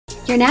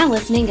You're now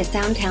listening to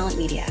Sound Talent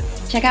Media.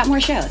 Check out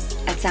more shows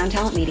at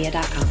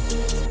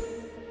soundtalentmedia.com.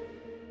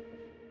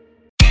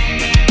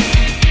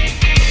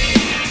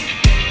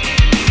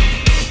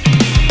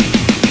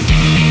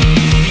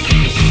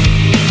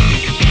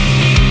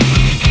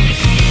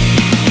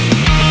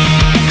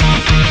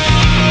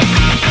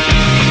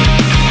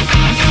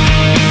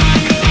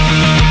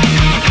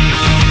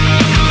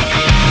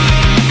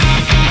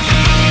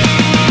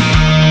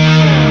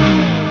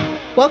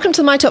 Welcome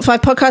to the My Top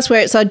 5 podcast,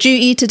 where it's our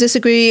duty to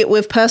disagree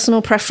with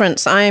personal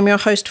preference. I am your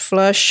host,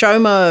 Fleur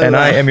Shomo. And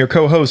I am your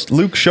co-host,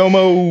 Luke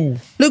Shomo.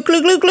 Luke.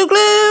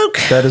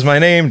 That is my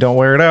name. Don't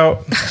wear it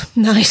out.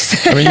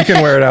 Nice. I mean, you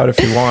can wear it out if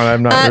you want.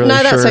 I'm not really no,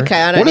 sure. that's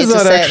okay. I don't what need does to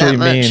that say actually it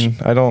that mean?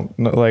 I don't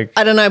know.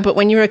 I don't know, but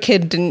when you were a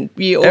kid, didn't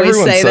you always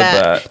everyone say said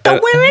that?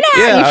 Don't wear it out.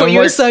 Yeah, you thought I'm you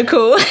were like, so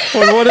cool.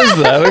 Well, what is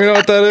that? I don't even know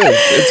what that is.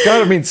 It's got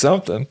to mean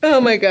something.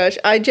 Oh my gosh.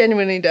 I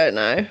genuinely don't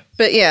know.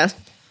 But yeah.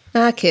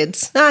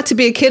 Kids. To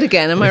be a kid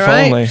again, am I If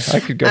right? only I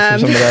could go for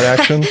some of that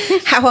action.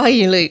 How are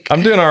you, Luke?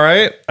 I'm doing all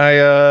right.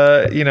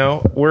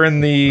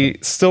 We're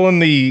still in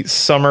the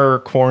summer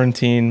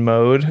quarantine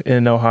mode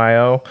in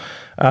Ohio.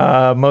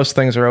 Most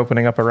things are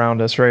opening up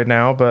around us right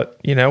now, but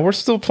we're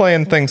still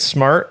playing things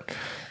smart.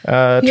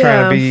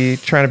 Trying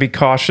to be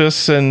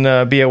cautious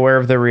and be aware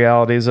of the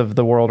realities of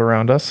the world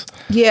around us.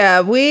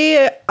 Yeah,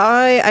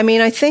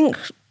 I think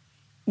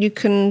you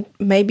can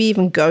maybe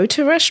even go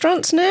to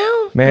restaurants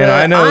now. Man,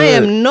 I know I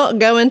am not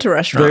going to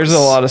restaurants. There's a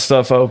lot of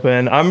stuff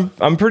open.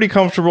 I'm pretty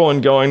comfortable in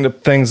going to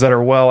things that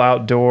are well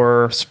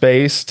outdoor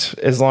spaced,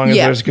 as long as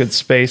there's good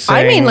spacing.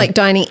 I mean, like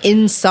dining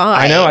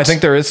inside. I know. I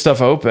think there is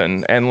stuff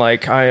open, and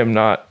I am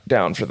not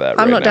down for that.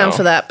 I'm not down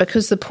for that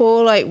because the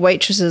poor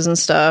waitresses and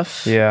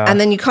stuff. Yeah. And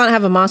then you can't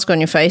have a mask on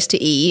your face to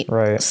eat.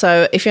 Right.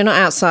 So if you're not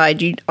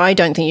outside, I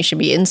don't think you should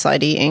be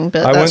inside eating.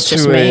 But I that's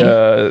just went me.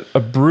 to a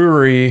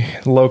brewery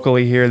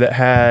locally here that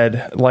had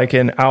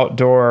an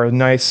outdoor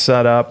nice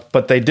setup,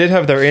 but they did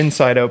have their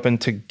inside open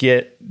to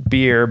get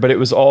beer, but it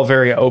was all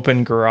very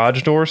open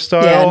garage door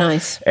style. Yeah,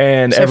 nice.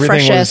 And so everything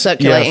fresh air was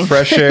circulating.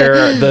 Fresh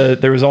air.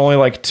 There was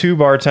only 2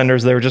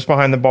 bartenders. They were just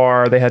behind the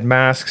bar. They had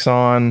masks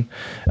on,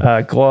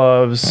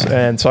 gloves,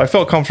 and so I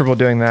felt comfortable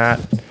doing that.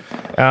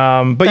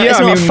 But that is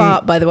not a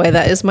fart, by the way.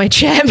 That is my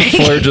chair.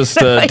 Fleur just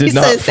did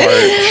not fart.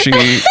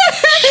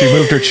 She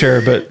moved her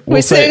chair, but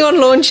we're sitting on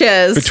lawn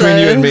chairs. Between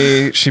you and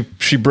me,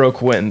 she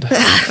broke wind.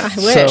 I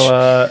wish.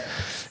 So,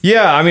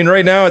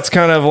 right now it's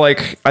kind of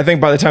I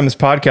think by the time this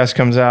podcast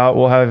comes out,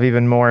 we'll have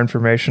even more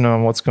information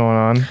on what's going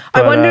on.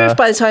 But, I wonder if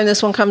by the time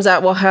this one comes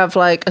out, we'll have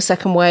a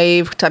second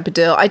wave type of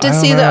deal. I did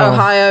see that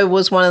Ohio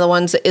was one of the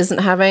ones that isn't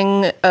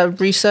having a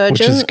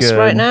resurgence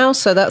right now,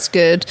 so that's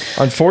good.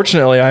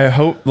 Unfortunately, I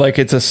hope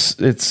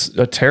it's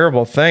a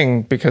terrible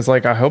thing because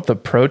I hope the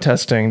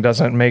protesting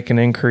doesn't make an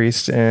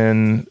increase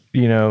in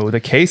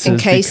the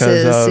cases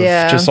because of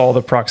just all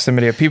the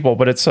proximity of people.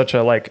 But it's such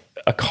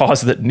a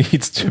cause that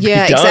needs to be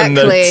done.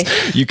 Exactly.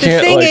 You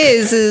can't. The thing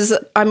is,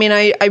 I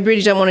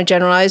really don't want to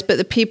generalize, but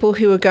the people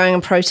who are going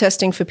and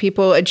protesting for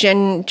people are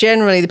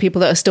generally the people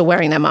that are still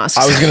wearing their masks.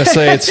 I was going to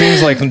say, it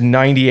seems like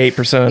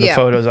 98% of the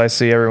photos I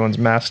see, everyone's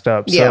masked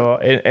up. So,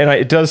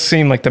 it does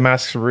seem like the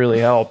masks really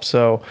help.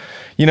 So,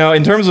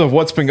 in terms of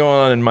what's been going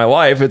on in my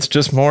life, it's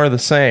just more of the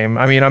same.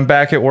 I mean, I'm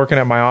back at working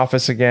at my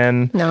office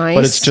again. Nice.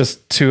 But it's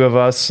just 2 of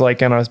us,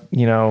 in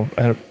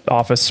an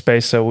office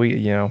space. So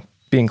we,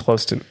 being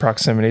close to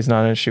proximity is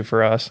not an issue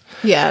for us.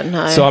 Yeah,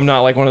 no. So I'm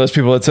not one of those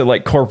people that's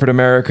at corporate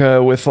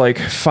America with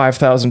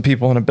 5,000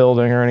 people in a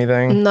building or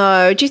anything.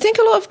 No. Do you think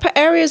a lot of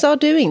areas are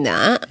doing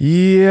that?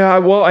 Yeah,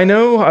 well, I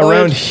know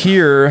around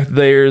here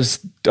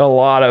there's a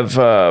lot of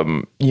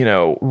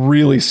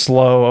really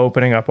slow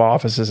opening up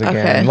offices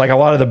again. Okay. A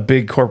lot of the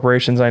big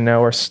corporations I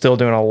know are still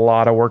doing a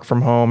lot of work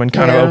from home and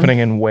kind of opening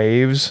in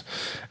waves.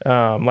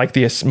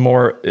 The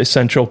more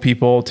essential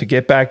people to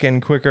get back in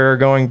quicker,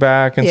 going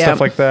back and stuff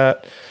like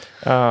that.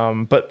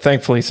 But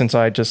thankfully, since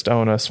I just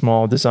own a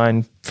small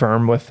design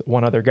firm with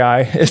one other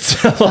guy,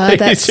 it's a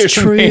lot easier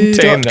to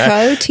maintain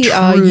that.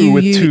 True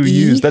with 2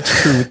 U's. That's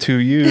true with 2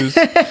 U's.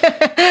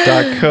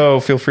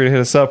 .co. Feel free to hit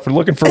us up. We're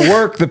looking for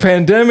work. The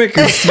pandemic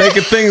is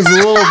making things a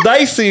little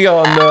dicey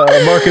on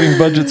marketing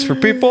budgets for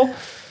people.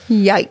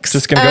 Yikes.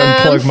 Just gonna go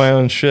and plug my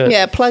own shit.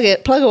 Yeah, plug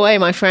away,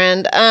 my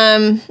friend.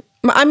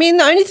 The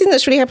only thing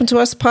that's really happened to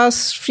us the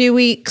past few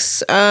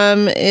weeks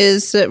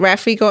is that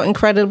Rafi got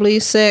incredibly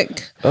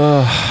sick.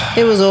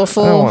 It was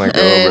awful. I don't want to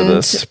go over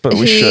this, but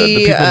we should. The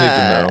people need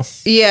to know.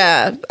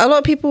 Yeah, a lot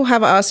of people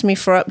have asked me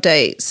for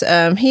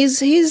updates.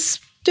 He's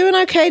doing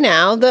okay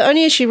now. The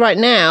only issue right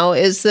now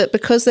is that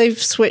because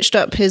they've switched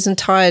up his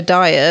entire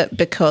diet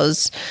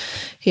because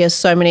he has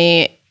so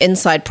many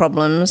inside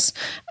problems,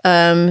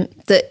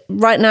 that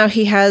right now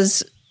he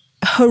has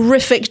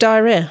horrific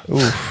diarrhea.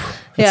 Oof.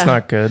 It's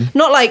not good.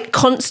 Not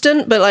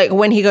constant, but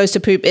when he goes to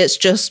poop, it's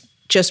just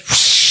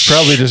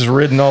probably just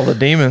ridden all the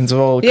demons of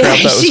all the crap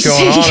that was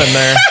going on in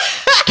there.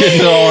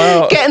 Getting it all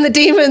out. Getting the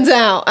demons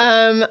out.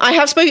 I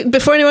have spoken,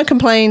 before anyone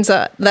complains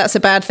that that's a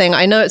bad thing,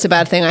 I know it's a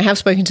bad thing. I have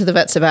spoken to the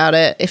vets about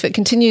it. If it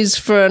continues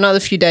for another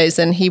few days,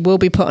 then he will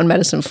be put on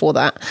medicine for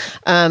that.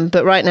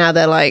 But right now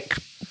they're like,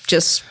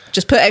 just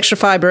put extra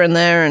fiber in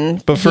there,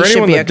 and but for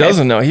anyone that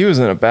doesn't know, he was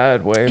in a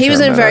bad way. He was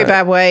in a very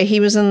bad way. He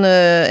was in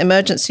the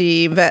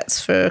emergency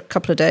vets for a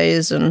couple of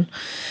days, and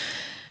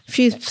a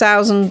few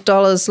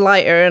 $1,000s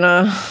lighter in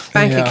our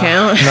bank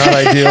account. Not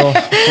ideal.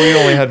 We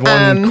only had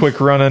one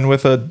quick run-in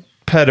with a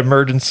pet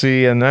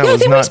emergency, and that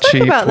was not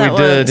cheap. About that we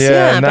did,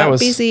 yeah, and that was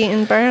busy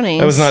and brownies.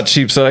 That was not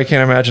cheap, so I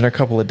can't imagine a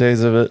couple of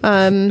days of it.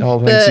 All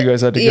the things you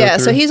guys had to go through. Yeah,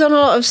 so he's on a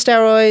lot of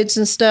steroids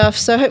and stuff,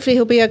 so hopefully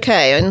he'll be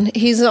okay. And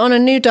he's on a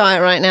new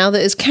diet right now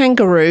that is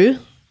kangaroo.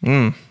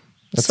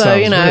 That so,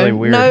 sounds really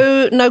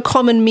weird. No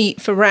common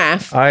meat for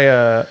Raph.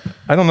 I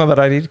don't know that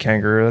I'd eat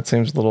kangaroo. That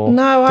seems a little...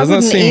 No, I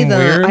wouldn't either.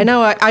 Weird? I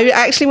know. I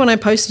actually, when I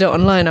posted it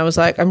online, I was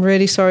like, I'm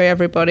really sorry,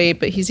 everybody,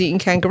 but he's eating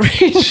kangaroo.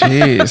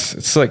 Jeez,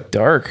 it's like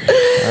dark. I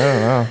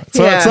don't know.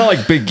 It's not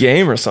like big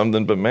game or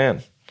something, but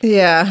man.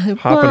 Yeah.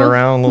 Hopping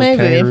around little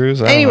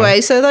kangaroos.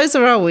 Anyway, so those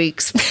are our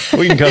weeks.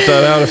 We can cut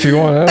that out if you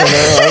want. I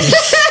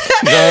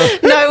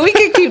don't know. No, we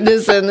can keep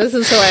this in. This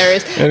is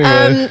hilarious.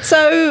 Anyway.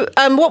 So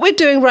what we're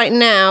doing right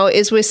now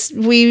is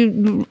we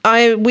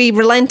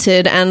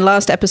relented, and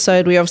last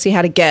episode we obviously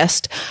had a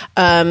guest.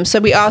 So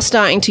we are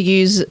starting to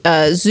use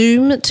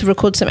Zoom to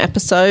record some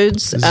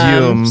episodes.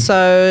 Zoom.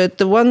 So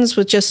the ones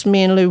with just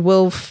me and Lou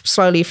will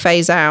slowly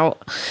phase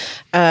out.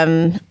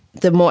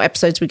 The more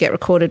episodes we get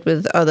recorded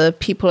with other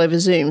people over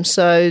Zoom.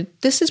 So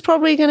this is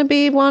probably going to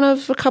be one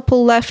of a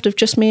couple left of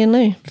just me and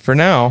Lou. For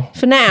now.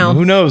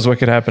 Who knows what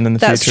could happen in the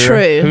That's future?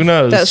 That's true. Who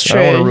knows? That's true.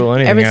 I don't want to rule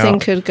anything Everything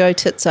out. could go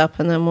tits up,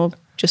 and then we'll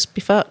just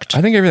be fucked.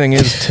 I think everything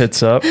is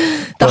tits up.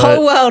 The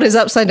whole world is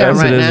upside down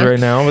right now. As it is right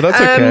now, but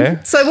that's okay.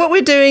 So what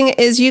we're doing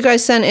is you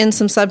guys sent in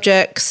some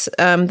subjects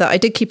that I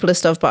did keep a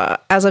list of,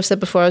 but as I've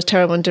said before, I was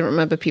terrible and didn't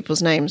remember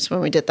people's names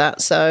when we did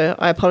that, so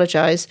I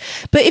apologize.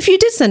 But if you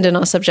did send in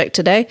our subject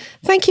today,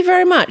 thank you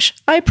very much.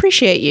 I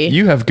appreciate you.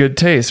 You have good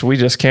taste. We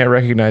just can't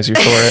recognize you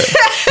for it.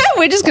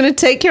 We're just going to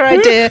take your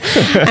idea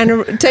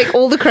and take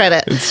all the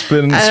credit.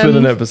 Spin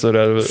an episode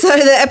out of it. So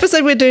the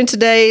episode we're doing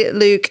today,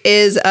 Luke,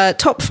 is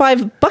top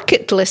 5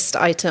 bucket list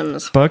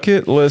items.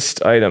 Bucket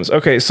list items.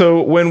 Okay,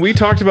 so when we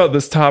talked about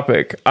this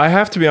topic, I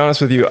have to be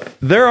honest with you,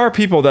 there are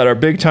people that are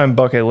big time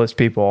bucket list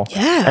people.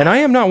 Yeah. And I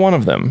am not one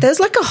of them.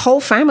 There's like a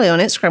whole family on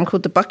Instagram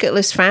called the Bucket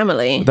List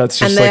Family. That's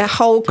just and their like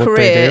whole what they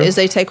career do? is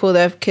they take all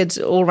their kids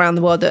all around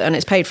the world and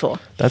it's paid for.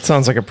 That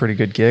sounds like a pretty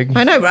good gig.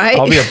 I know, right?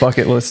 I'll be a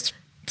bucket list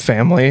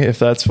family if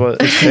that's what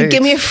it takes.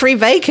 Give me a free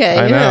vacay.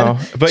 I know.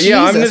 But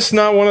yeah, I'm Jesus. just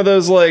not one of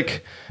those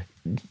like,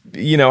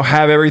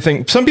 have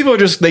everything. Some people are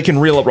just, they can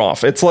reel it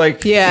off. It's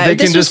like,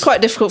 this was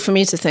quite difficult for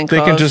me to think They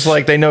of. can just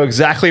like, they know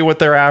exactly what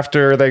they're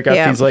after. They've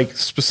got these like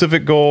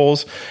specific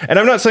goals. And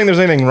I'm not saying there's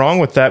anything wrong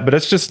with that, but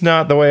it's just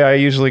not the way I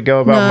usually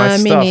go about my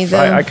me stuff. neither.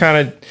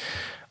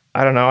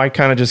 I don't know. I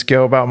kind of just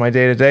go about my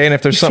day to day. And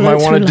if there's something I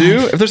want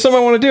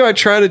to do, I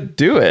try to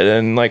do it.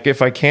 And like,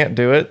 if I can't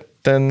do it,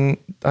 then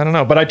I don't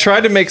know. But I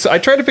tried to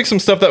pick some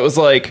stuff that was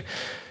like,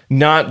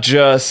 not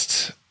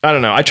just, I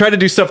don't know. I tried to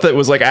do stuff that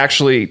was like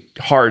actually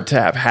hard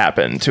to have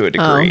happen to a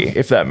degree,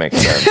 if that makes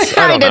sense.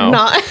 I don't know. did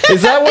not.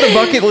 Is that what a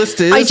bucket list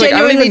is? I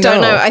genuinely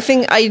don't know.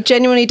 know. I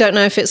genuinely don't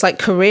know if it's like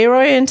career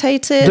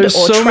orientated There's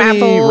or so many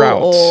travel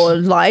routes. or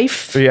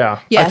life.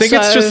 Yeah. I think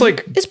it's just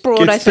like, it's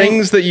broad, I think.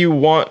 things that you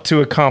want to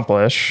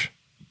accomplish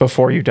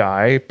before you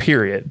die,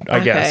 period, I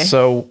guess.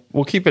 So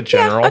we'll keep it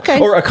general. okay.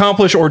 Or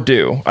accomplish or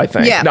do, I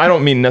think. Yeah. I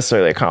don't mean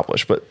necessarily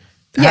accomplish, but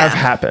have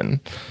happen.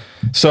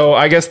 So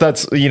I guess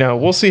that's,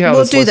 we'll see how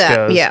this list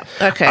goes. Yeah.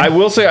 Okay. I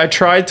will say I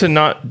tried to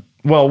not,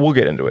 well, we'll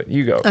get into it.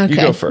 You go. Okay. You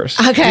go first.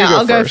 Okay,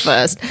 I'll go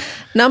first.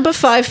 Number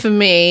 5 for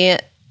me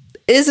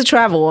is a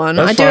travel one.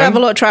 That's I do fine. have a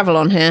lot of travel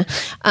on here.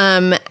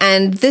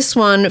 And this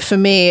one for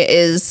me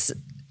is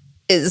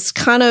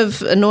kind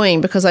of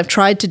annoying because I've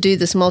tried to do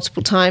this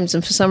multiple times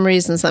and for some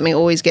reason something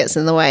always gets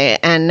in the way,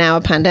 and now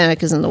a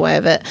pandemic is in the way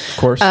of it. Of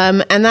course.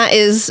 And that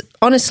is,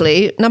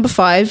 honestly, number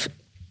 5,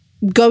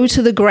 go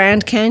to the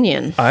Grand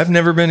Canyon. I've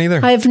never been either.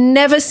 I've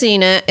never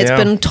seen it. It's Yeah.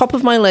 been top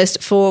of my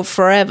list for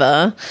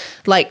forever,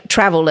 like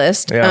travel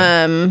list.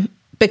 Yeah.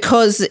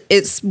 Because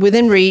it's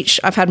within reach.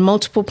 I've had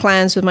multiple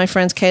plans with my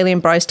friends Kaylee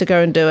and Bryce to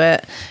go and do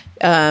it.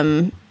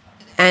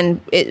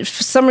 And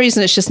for some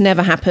reason, it's just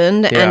never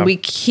happened. Yeah. And we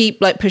keep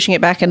like pushing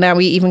it back, and now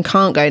we even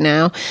can't go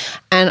now.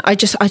 And I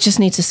just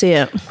need to see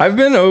it. I've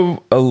been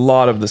a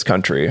lot of this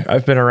country.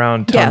 I've been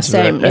around tons of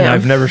same, it, and yeah.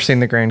 I've never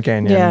seen the Grand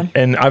Canyon. Yeah.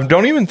 And I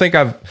don't even think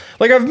I've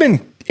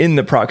been in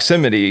the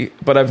proximity,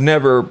 but I've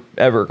never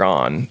ever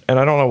gone. And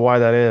I don't know why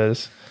that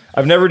is.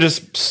 I've never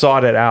just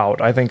sought it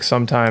out. I think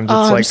sometimes it's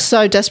I'm like,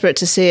 so desperate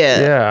to see it.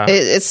 Yeah.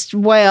 It's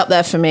way up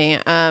there for me.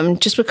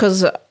 Just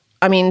because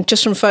I mean,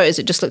 just from photos,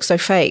 it just looks so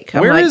fake.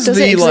 Where is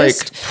the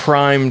like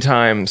prime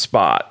time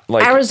spot?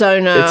 Like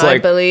Arizona, it's like, I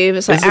believe.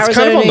 It's like Arizona,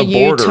 kind of on the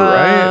border,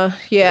 Utah. right?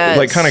 Yeah,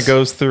 like kind of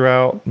goes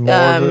throughout more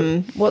of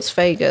it. What's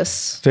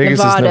Vegas? Vegas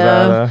is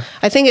Nevada.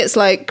 I think it's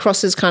like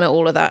crosses kind of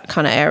all of that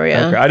kind of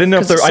area. Okay. I didn't know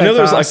if there. So I know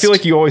there's. I vast. feel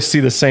like you always see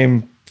the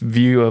same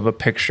view of a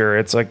picture.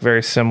 It's like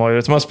very similar.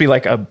 It must be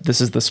like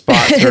this is the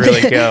spot to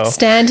really go.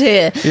 Stand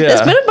here. Yeah.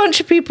 There's been a bunch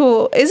of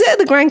people. Is it at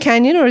the Grand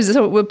Canyon or is it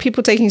were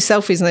people taking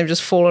selfies and they've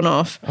just fallen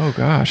off? Oh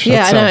gosh.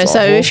 Yeah, I know. Awful.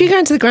 So if you go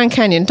into the Grand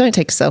Canyon, don't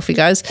take a selfie,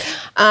 guys.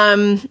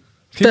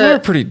 People are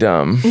pretty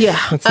dumb. Yeah.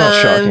 That's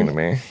not shocking to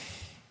me.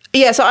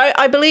 Yeah, so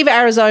I believe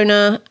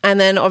Arizona, and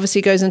then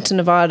obviously goes into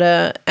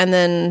Nevada, and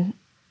then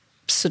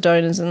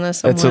Sedona's in there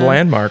somewhere. It's a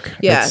landmark.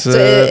 Yeah, It's,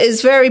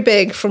 it's very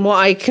big from what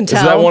I can tell.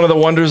 Is that one of the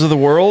wonders of the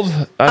world?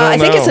 I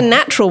think it's a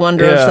natural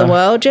wonder of the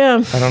world,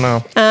 yeah. I don't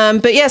know.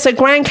 But yeah, so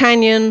Grand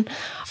Canyon,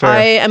 Fair.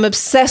 I am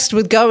obsessed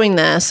with going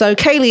there. So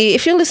Kaylee,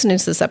 if you're listening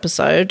to this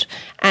episode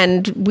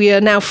and we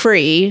are now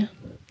free,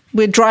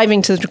 we're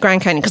driving to the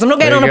Grand Canyon because I'm not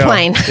getting on a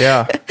plane.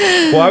 Yeah.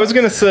 Well, I was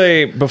going to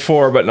say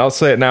before, but I'll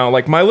say it now.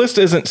 Like, my list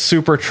isn't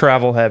super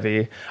travel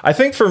heavy. I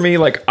think for me,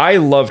 like, I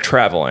love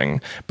traveling,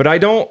 but I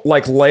don't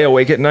like lay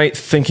awake at night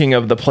thinking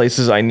of the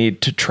places I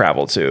need to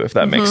travel to, if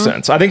that makes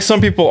sense. I think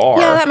some people are.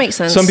 Yeah, that makes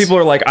sense. Some people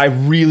are like, I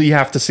really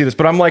have to see this.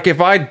 But I'm like,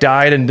 if I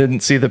died and didn't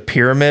see the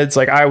pyramids,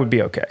 like, I would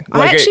be okay.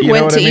 Like, I actually you know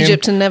went what to I mean?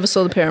 Egypt and never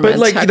saw the pyramids. But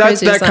like How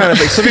that's crazy that is kind of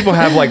thing. Some people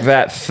have like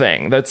that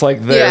thing. That's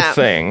like their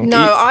thing.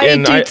 No, I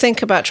do And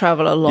think about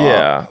travel a lot.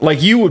 Yeah,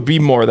 like you would be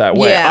more that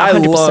way. Yeah, I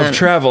 100%. love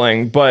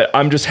traveling, but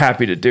I'm just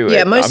happy to do it.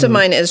 Yeah, most of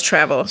mine is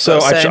travel. So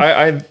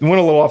I went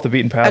a little off the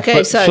beaten path. Okay,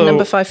 but so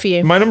number 5 for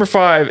you. My number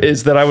 5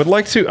 is that I would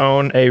like to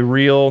own a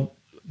real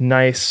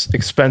nice,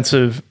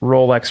 expensive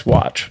Rolex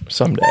watch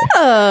someday.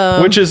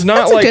 Oh, which is not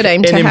that's a like good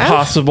aim an to have.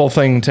 impossible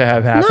thing to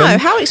have happen. No,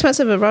 how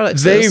expensive are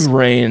Rolexes? They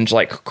range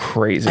like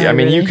crazy. Oh, I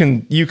mean,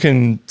 really? you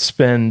can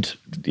spend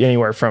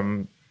anywhere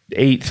from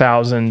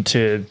 8,000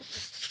 to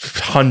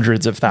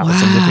hundreds of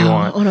thousands if you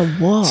want on a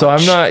watch. So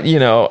I'm not,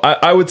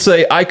 I would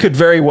say I could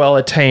very well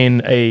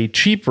attain a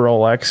cheap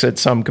Rolex at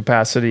some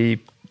capacity,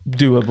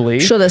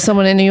 doably. Sure, there's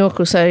someone in New York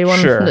who'll say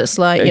one that's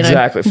like,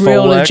 exactly.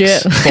 real Folex,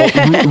 legit.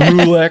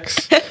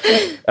 Rolex.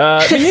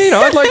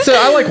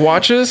 I like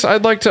watches.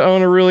 I'd like to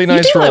own a really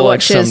nice do Rolex like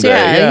watches, someday.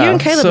 yeah. You and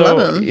Caleb love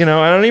them.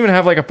 I don't even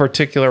have like a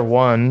particular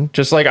one.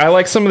 Just like I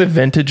like some of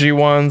the vintagey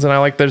ones, and I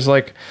like there's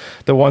like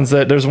the ones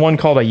that there's one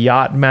called a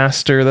Yacht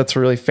Master that's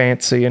really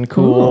fancy and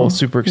cool,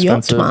 super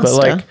expensive, Yacht but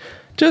like.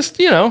 Just,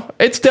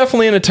 it's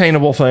definitely an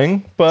attainable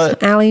thing,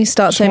 but... Ali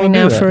starts saving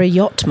now for a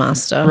Yacht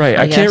Master. Right.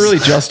 I can't really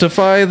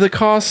justify the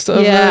cost of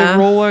a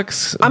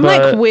Rolex. I'm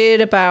like weird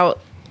about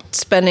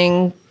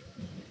spending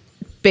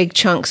big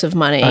chunks of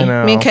money. I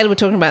know. Me and Caleb were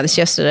talking about this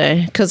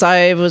yesterday because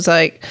I was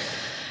like...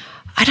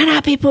 I don't know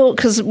how people,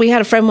 because we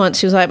had a friend once,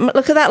 she was like,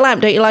 look at that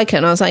lamp, don't you like it?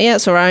 And I was like, yeah,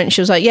 it's all right. And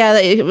she was like, yeah,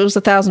 it was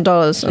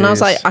 $1,000. And I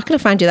was like, I could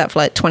have found you that for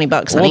like $20,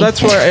 honey. Well,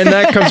 that's where, and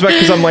that comes back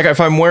because I'm like,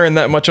 if I'm wearing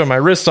that much on my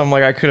wrist, I'm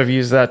like, I could have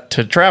used that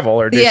to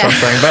travel or do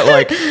something. But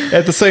like,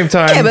 at the same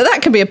time. Yeah, but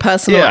that can be a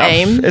personal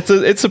aim.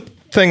 It's a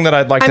thing that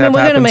I'd like to have we're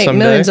happen going to make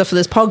someday. Millions off of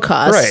this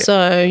podcast, right?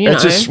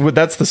 So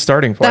that's the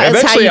starting point. That is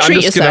Eventually, how you treat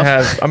I'm just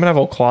yourself. I'm gonna have a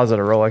whole closet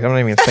of Rolex. I don't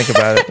even think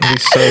about it. It'll be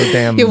so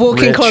damn. Your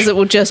walk-in rich. closet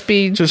will just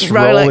be Rollies,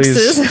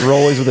 Rolexes.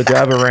 Rollies with a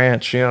dab of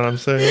ranch. You know what I'm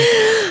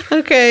saying?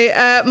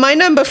 Okay, my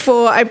number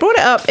 4. I brought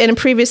it up in a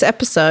previous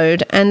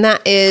episode, and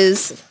that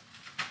is.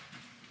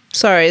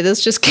 Sorry, there's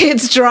just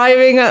kids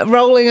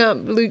rolling up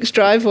Luke's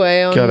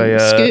driveway on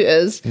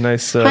scooters.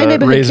 Nice Razor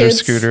kids.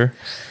 Scooter.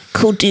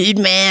 Cool dude,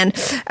 man.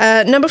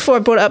 Number 4, I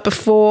brought it up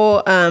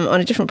before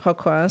on a different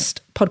podcast.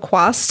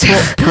 Podquast.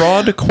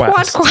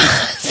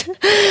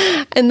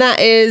 And that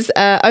is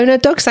own a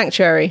dog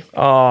sanctuary.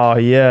 Oh,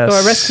 yes. Or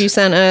a rescue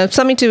centre.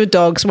 Something to do with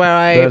dogs where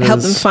I help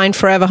them find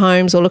forever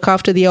homes or look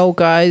after the old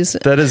guys.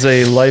 That is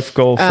a life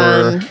goal for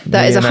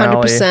that is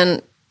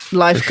 100%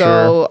 life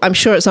goal. Sure. I'm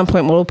sure at some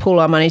point we'll pull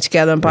our money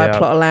together and buy a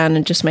plot of land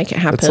and just make it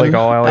happen. It's like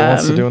all Allie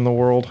wants to do in the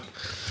world.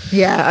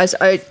 Yeah,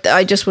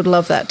 I just would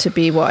love that to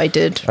be what I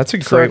did. That's a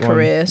great for a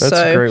career. That's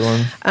a great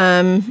one.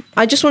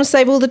 I just want to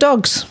save all the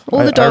dogs,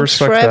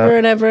 forever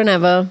and ever and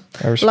ever.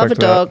 Love a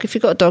dog. If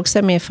you've got a dog,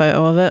 send me a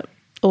photo of it.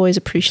 Always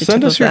appreciative.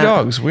 Send us of your that.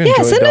 dogs. We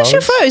enjoy send dogs. us your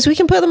photos. We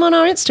can put them on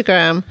our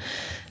Instagram.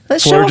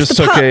 Let's Fleur show just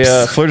off the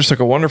pups. Fleur just took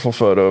a wonderful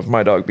photo of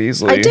my dog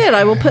Beasley. I did.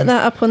 I will put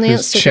that up on the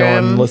Who's Instagram.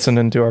 Chilling,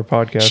 listening to our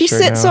podcast. She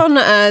sits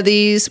on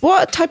these.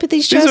 What type of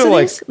these chairs are are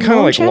like these? kind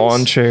of like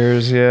lawn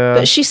chairs, yeah.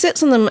 But she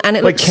sits on them, and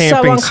it like looks so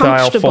camping style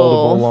uncomfortable.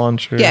 foldable lawn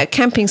chair. Yeah,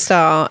 camping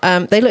style.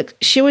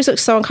 She always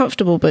looks so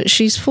uncomfortable, but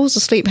she falls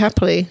asleep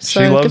happily.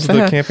 So she loves good for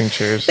the her. camping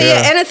chairs. But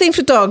yeah, anything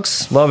for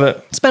dogs. Love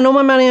it. Spend all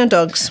my money on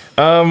dogs.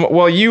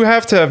 Well, you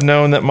have to have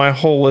known that my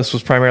whole list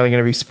was primarily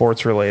going to be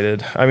sports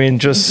related. I mean,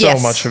 just so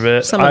much of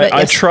it. Some of it, I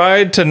yes.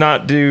 tried to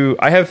not do.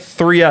 I have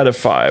 3 out of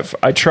 5.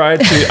 I tried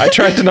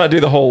to not do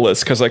the whole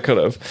list because I could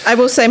have. I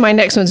will say my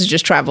next one's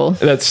just travel.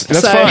 That's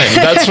fine.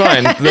 That's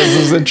fine. This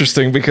is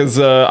interesting because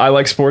I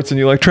like sports and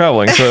you like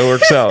traveling, so it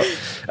works out.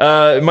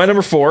 My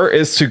number 4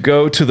 is to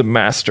go to the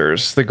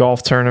Masters, the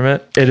golf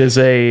tournament. It is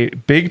a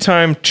big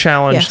time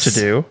challenge to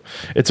do.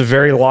 It's a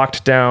very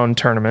locked down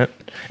tournament,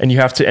 and you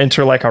have to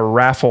enter like a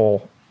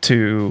raffle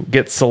to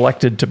get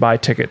selected to buy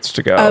tickets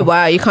to go. Oh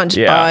wow, you can't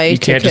just buy you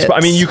can't tickets. just. I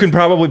mean, you can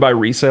probably buy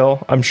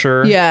resale, I'm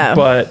sure. Yeah,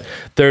 but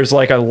there's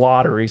like a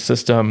lottery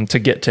system to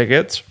get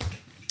tickets.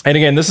 And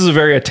again, this is a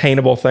very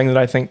attainable thing that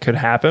I think could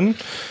happen.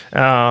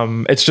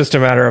 It's just a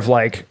matter of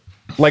like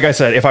I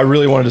said, if I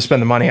really wanted to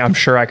spend the money, I'm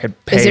sure I could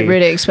pay. Is it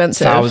really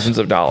expensive? Thousands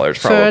of dollars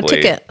probably. For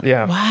a ticket?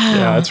 Yeah. Wow.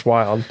 Yeah, it's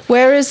wild.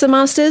 Where is the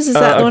Masters? Is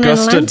that the one in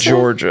Atlanta? Augusta,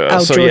 Georgia. Oh,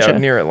 so Georgia. Yeah,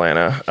 near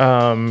Atlanta.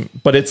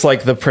 But it's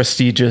like the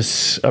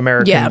prestigious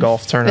American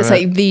golf tournament. It's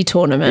like the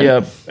tournament.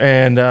 Yep.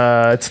 And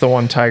it's the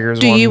one Tiger's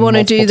Do won you want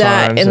to do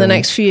that times, in the and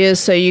next few years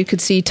so you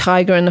could see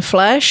Tiger in the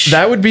flesh?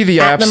 that would be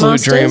the at the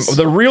absolute dream. Masters?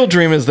 The real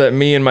dream is that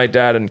me and my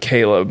dad and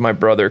Caleb, my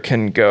brother,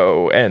 can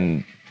go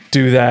and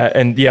do that.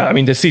 And yeah, I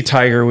mean, to see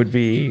Tiger would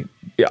be...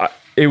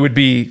 it would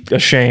be a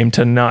shame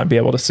to not be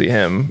able to see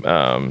him.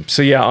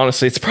 So yeah,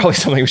 honestly, it's probably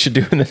something we should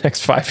do in the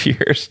next 5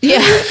 years. Yeah.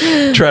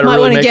 Try to Might really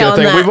wanna make get it a on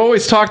thing. that. We've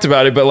always talked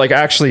about it, but like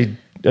actually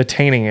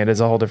attaining it is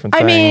a whole different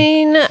thing. I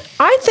mean,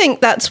 I think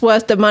that's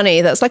worth the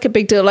money. That's like a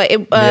big deal. Like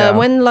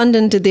when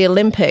London did the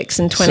Olympics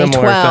in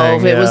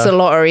 2012, thing, it was a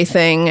lottery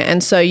thing.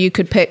 And so you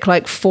could pick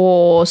like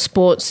 4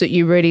 sports that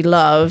you really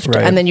loved.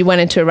 Right. And then you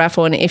went into a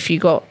raffle, and if you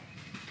got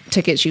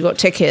tickets, you got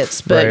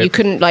tickets, but Right. you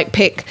couldn't like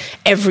pick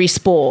every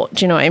sport.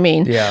 Do you know what I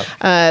mean? Yeah.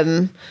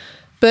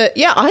 But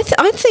yeah, I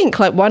think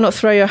like, why not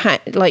throw your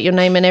your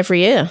name in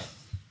every year?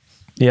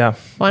 Yeah.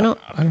 Why not?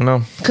 I don't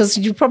know. Because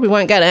you probably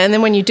won't get it. And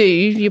then when you do,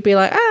 you'll be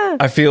like,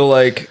 I feel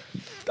like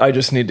I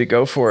just need to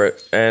go for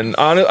it. And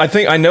I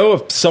think I know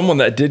of someone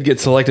that did get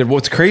selected.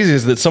 What's crazy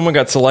is that someone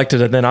got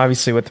selected, and then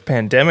obviously with the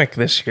pandemic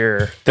this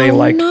year, they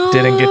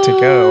didn't get to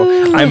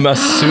go. I'm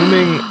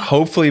assuming,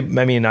 hopefully,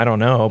 I mean, I don't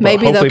know, but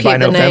Maybe they'll hopefully by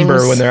keep the November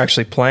names. when they're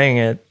actually playing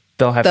it,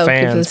 they'll have they'll keep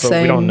fans, the but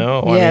we same. don't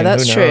know. Yeah, I mean,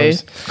 that's who true.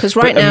 knows? Because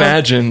right now,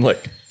 imagine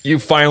like you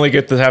finally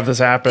get to have this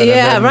happen.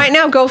 yeah, and then, right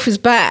now golf is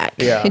back.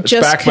 Yeah, it it's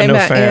just back, but came no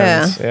back.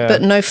 fans. Yeah, Yeah.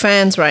 but no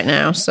fans right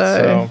now.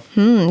 So,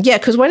 yeah,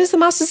 because when is the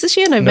Masters this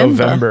year?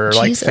 November,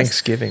 like Jesus.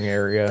 Thanksgiving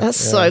area. That's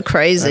so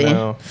crazy. I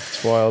know.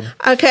 It's wild.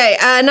 Okay,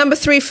 number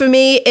 3 for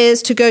me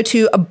is to go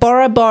to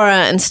Bora Bora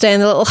and stay in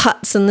the little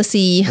huts in the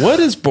sea.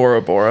 What is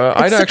Bora Bora?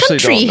 I It's a actually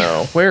country. don't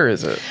know. Where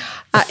is it?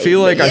 I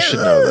feel like I should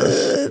know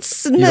this.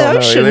 It's in You the don't know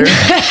ocean. either?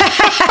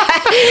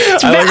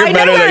 I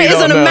know where it is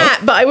on a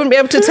map, but I wouldn't be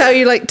able to tell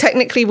you like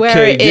technically where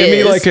Okay, it is. give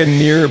me like a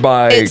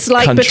nearby. It's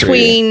like country.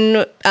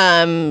 between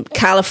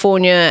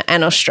California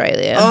and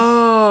Australia.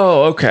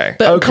 Oh, okay.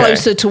 But okay.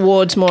 closer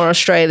towards more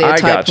Australia I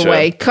type gotcha. of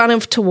way, kind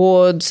of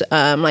towards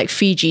like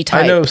Fiji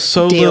type. I know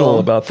so deal. little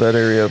about that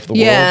area of the world.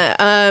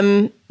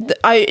 Yeah,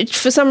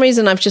 for some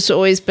reason I've just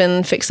always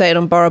been fixated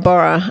on Bora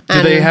Bora.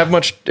 Do they have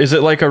much? Is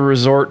it like a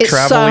resort? It's so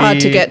travel-y? hard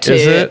to get to.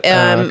 Is it?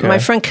 Okay. My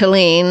friend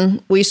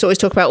Colleen, we used to always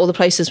talk about all the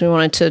places we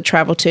wanted to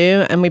travel to,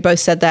 and we both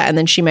said that, and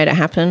then she made it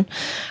happen.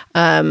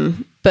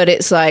 But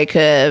it's like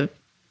a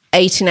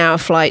 18-hour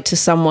flight to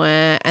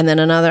somewhere, and then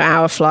another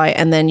hour flight,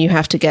 and then you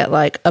have to get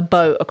like a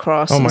boat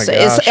across. Oh my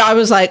gosh. I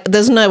was like,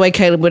 there's no way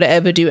Caleb would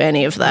ever do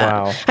any of that.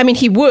 Wow. I mean,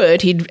 he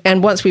would.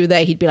 And once we were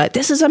there, he'd be like,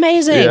 this is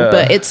amazing. Yeah.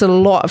 But it's a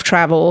lot of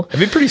travel. It'd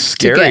be pretty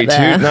scary get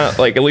there. too. Not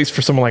like, at least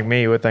for someone like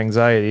me with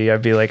anxiety,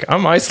 I'd be like,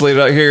 I'm isolated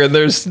out here, and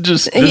there's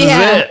just this is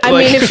it. I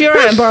Like- mean, if you're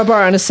out in Bora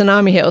Bora and a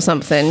tsunami hit or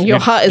something, your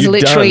hut is you're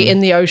literally done. in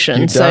the ocean,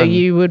 You're so done.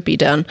 you would be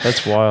done.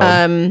 That's wild.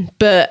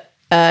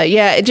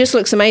 Yeah, it just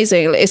looks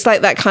amazing. It's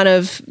like that kind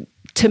of,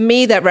 to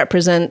me, that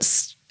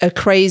represents a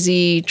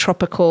crazy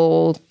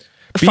tropical.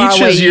 Far Beach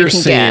away is you your can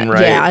scene, get.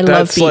 right? Yeah, I love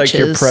That's beaches. like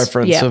your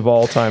preference of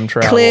all time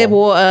travel. Clear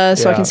water,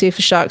 so I Yeah. can see if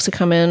the sharks are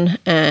coming,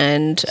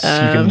 and So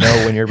you can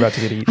know when you're about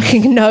to get eaten. I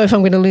can know if I'm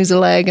going to lose a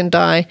leg and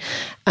die.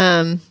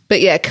 But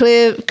yeah,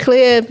 clear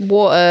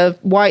water,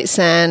 white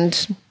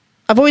sand.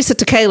 I've always said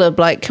to Caleb,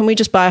 like, can we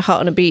just buy a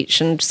hut on a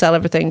beach and sell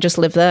everything, just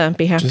live there, and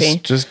be happy?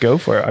 Just go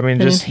for it. I mean,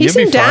 just he you'll be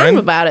seemed down fine.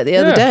 about it the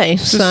other day,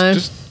 Just, so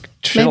just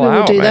chill maybe we'll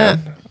out, do man.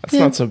 that. That's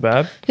not so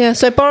bad. Yeah,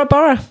 so Bora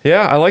Bora.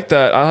 Yeah, I like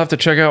that. I'll have to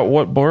check out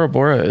what Bora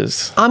Bora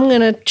is. I'm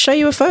going to show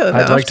you a photo of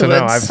it I'd like to know.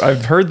 afterwards.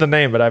 I've heard the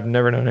name, but I've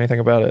never known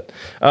anything about it.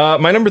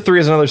 My number 3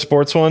 is another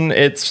sports one.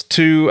 It's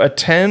to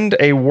attend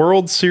a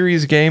World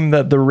Series game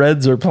that the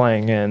Reds are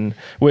playing in,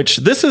 which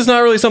this is not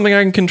really something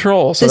I can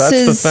control. So This that's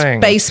is the thing.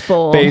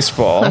 baseball.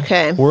 Baseball.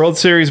 Okay. World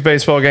Series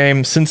baseball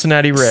game.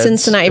 Cincinnati Reds.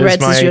 Cincinnati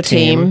Reds my is your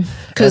team.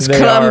 Because And they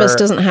Columbus are-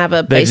 doesn't have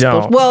a they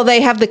baseball. don't. Well,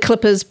 they have the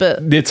Clippers, but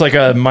It's like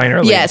a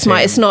minor league. yeah, it's team.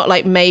 it's not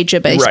like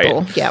major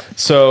baseball. Right. Yep.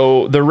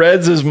 So the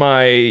Reds is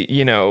my,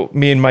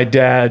 me and my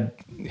dad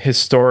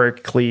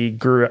historically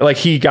grew, like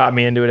he got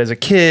me into it as a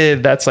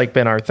kid. That's like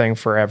been our thing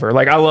forever.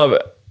 Like I love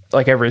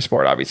like every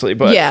sport, obviously,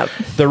 but Yeah.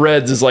 the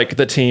Reds is like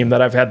the team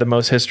that I've had the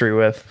most history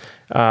with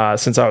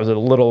since I was a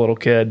little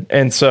kid.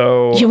 And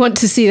so You want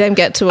to see them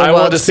get to a I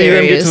World want to see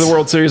Series. them get to the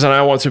World Series, and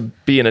I want to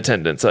be in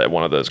attendance at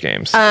one of those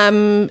games.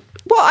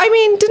 Well, I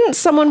mean, didn't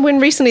someone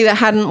win recently that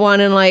hadn't won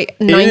in like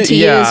 90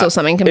 years or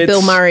something? And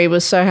Bill Murray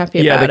was so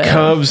happy about it. Yeah, the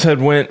Cubs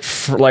had went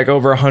for like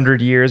over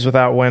 100 years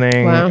without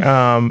winning.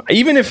 Wow.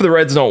 Even if the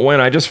Reds don't win,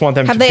 I just want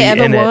them to be in it. Have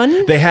they ever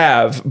won? They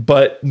have,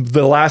 but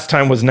the last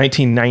time was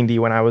 1990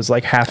 when I was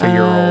like half a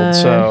year old.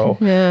 So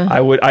yeah.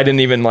 I didn't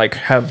even like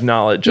have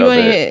knowledge of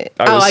it.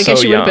 I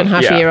guess you would have been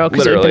half a year old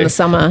because it would have been the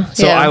summer.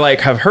 So I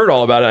like have heard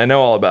all about it. I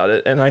know all about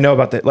it, and I know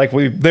about they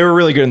were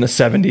really good in the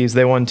 70s.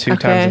 They won 2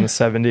 times in the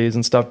 70s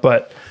and stuff,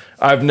 but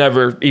I've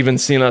never even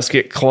seen us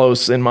get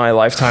close in my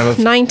lifetime of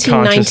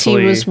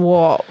 1990 was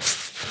what,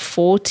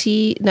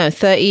 30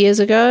 years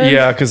ago?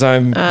 Yeah, because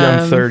I'm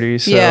 30,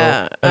 so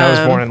and I was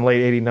born in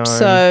late 89.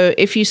 So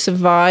if you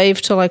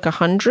survive to like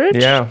 100,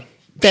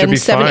 then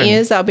 70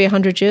 years, that'll be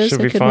 100 years.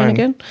 They could win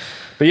again.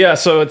 But yeah,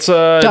 so it's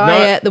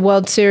die at the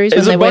World Series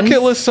when they win. Is a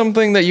bucket list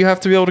something that you have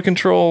to be able to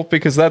control?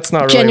 Because that's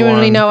not really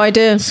genuinely one. No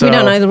idea. So we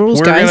don't know the rules,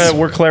 guys.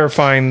 We're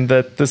clarifying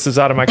that this is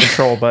out of my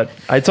control, but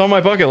it's on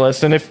my bucket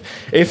list. And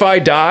if I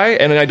die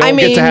and I don't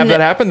get to have that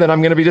happen, then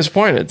I'm going to be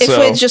disappointed. If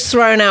we're just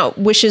throwing out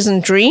wishes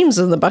and dreams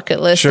on the bucket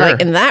list,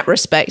 like in that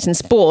respect, in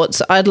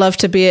sports, I'd love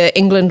to be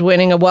England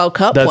winning a World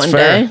Cup one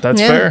day.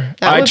 That's fair.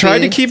 I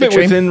tried to keep it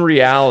within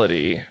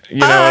reality. You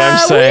know what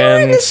I'm saying? We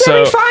were in the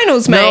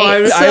semi-finals, mate.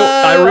 No,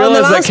 I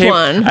realized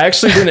that I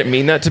actually didn't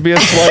mean that to be a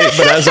slight,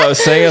 but as I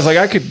was saying, I was like,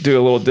 I could do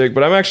a little dig,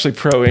 but I'm actually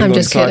pro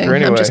England soccer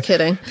anyway. I'm just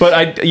kidding.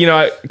 But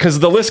because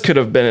the list could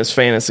have been as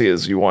fantasy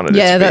as you wanted it to be.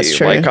 Yeah, that's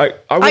true. Like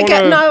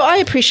I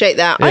appreciate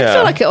that. Yeah. I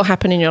feel like it'll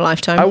happen in your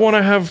lifetime. I want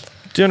to have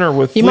dinner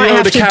with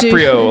Leo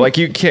DiCaprio. Like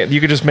you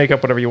could just make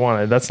up whatever you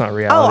wanted. That's not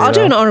reality. Oh, I'll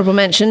do an honorable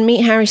mention.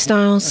 Meet Harry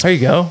Styles. There you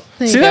go.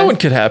 That one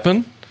could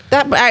happen.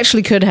 That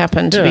actually could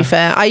happen, to be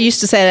fair. I used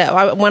to say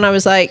that when I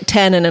was like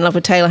 10 and in love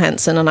with Taylor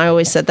Henson, and I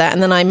always said that,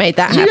 and then I made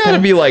that happen. You got to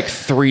be like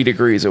 3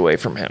 degrees away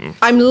from him.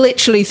 I'm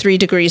literally 3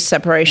 degrees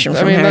separation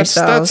from Harry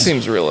Styles. That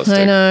seems realistic.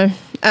 I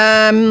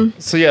know.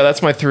 So yeah,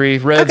 that's my 3.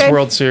 Reds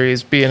World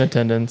Series, be in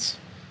attendance.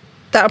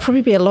 That'll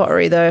probably be a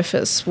lottery, though, if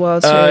it's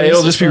World Series.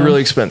 It'll just be really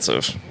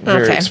expensive.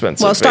 Very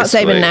expensive. Well, start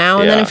saving now,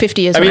 and then in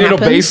 50 years, it'll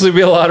basically be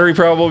a lottery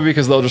probably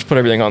because they'll just put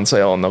everything on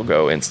sale and they'll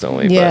go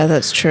instantly. Yeah,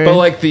 that's true. But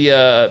like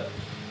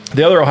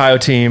the other Ohio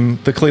team,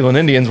 the Cleveland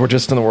Indians, were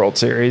just in the World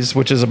Series,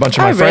 which is a bunch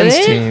of my friends'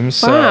 teams.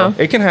 So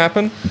it can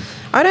happen.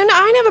 I don't know.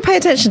 I never pay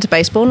attention to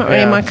baseball. Not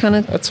really my kind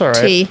of That's all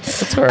right. tea.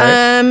 That's all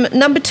right.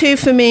 Number 2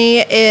 for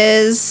me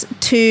is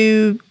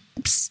to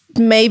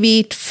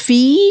maybe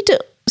feed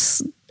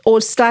or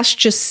 /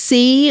 just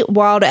see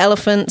wild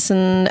elephants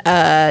and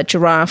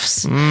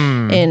giraffes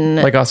in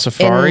like a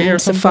safari or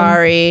something.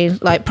 Safari,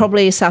 like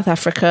probably South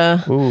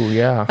Africa. Ooh,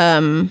 yeah.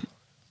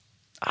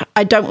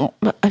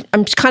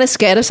 I'm kind of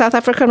scared of South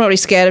Africa. I'm not really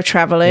scared of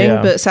traveling,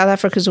 but South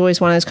Africa is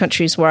always one of those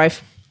countries where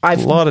I've a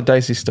lot of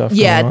dicey stuff.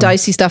 Yeah,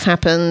 dicey stuff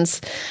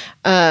happens.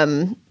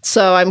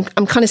 So I'm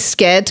kind of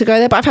scared to go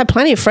there, but I've had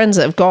plenty of friends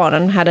that have gone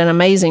and had an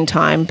amazing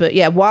time. But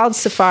yeah, wild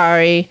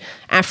safari,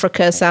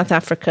 Africa, South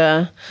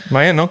Africa.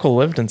 My aunt and uncle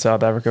lived in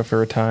South Africa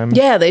for a time.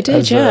 Yeah, they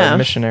did. As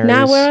missionaries.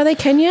 Now where are they?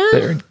 Kenya?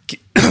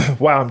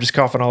 Wow, I'm just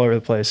coughing all over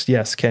the place.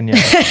 Yes, Kenya. I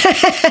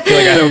feel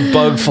like I have a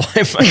bug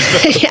flying my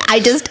mouth. I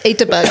just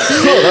ate a bug.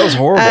 Oh, that was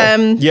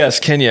horrible. Yes,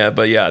 Kenya,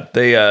 but yeah,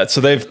 they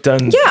so they've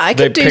done. Yeah, I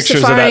could do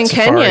safari in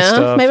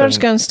Kenya. Maybe I'll just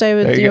go and stay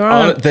with your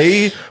aunt.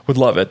 They would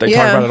love it. They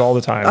talk about it all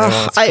the time.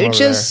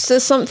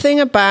 There's something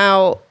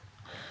about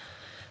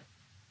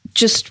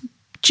just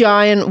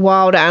giant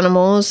wild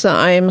animals that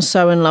I am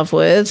so in love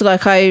with.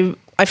 Like I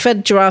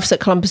fed giraffes at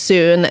Columbus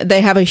Zoo, and they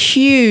have a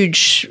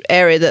huge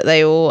area that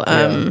they all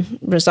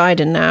reside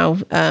in now.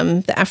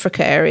 The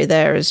Africa area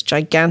there is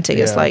gigantic.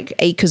 It's like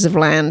acres of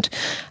land.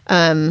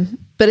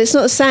 But it's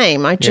not the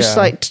same. I just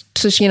like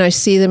to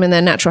see them in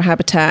their natural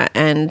habitat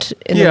and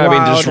in the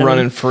wild. Just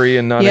running free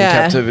and not in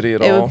captivity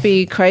at all. It would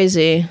be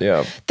crazy.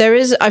 Yeah.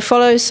 I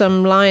follow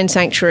some lion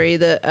sanctuary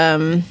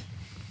that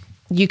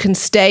you can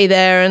stay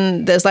there,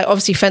 and there's like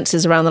obviously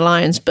fences around the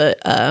lions, but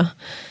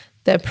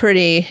they're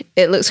pretty.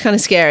 It looks kind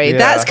of scary. Yeah.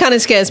 That kind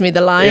of scares me,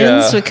 the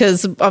lions,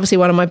 because obviously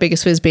one of my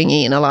biggest fears being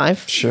eaten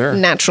alive. Sure.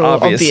 Natural,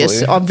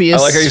 obvious. I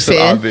like how you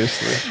said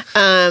obviously.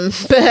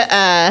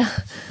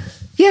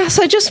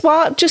 So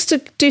just to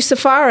do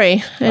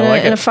safari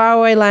in a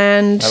faraway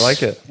land. I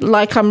like it.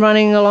 Like I'm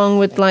running along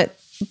with like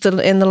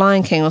in the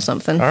Lion King or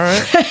something. All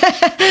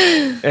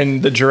right.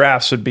 And the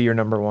giraffes would be your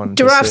number 1.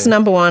 Giraffes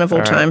number 1 of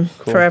all time,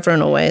 cool. forever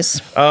and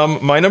always.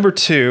 My number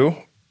 2.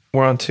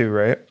 We're on 2,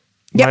 right?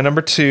 Yep. My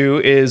number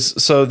 2 is,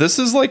 so this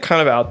is like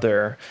kind of out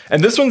there,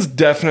 and this one's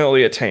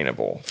definitely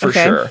attainable for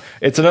sure.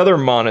 It's another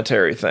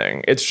monetary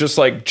thing. It's just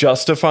like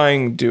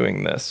justifying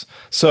doing this.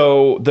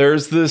 So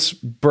there's this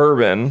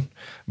bourbon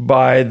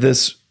by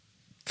this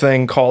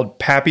thing called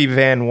Pappy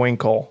Van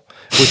Winkle,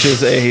 which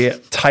is a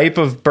type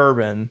of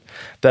bourbon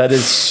that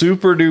is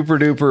super duper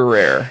duper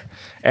rare.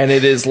 and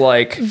it is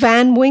like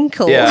Van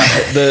Winkle. Yeah,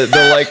 the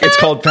like it's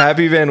called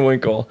Pappy Van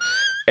Winkle,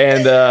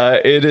 and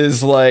it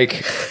is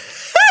like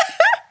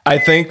I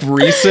think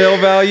resale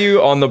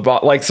value on the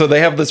bottle. Like, so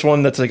they have this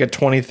one that's like a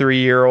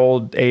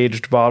 23-year-old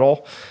aged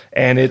bottle,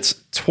 and it's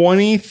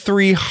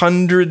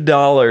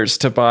 $2,300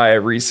 to buy a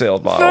resale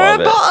bottle For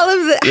of a it. bottle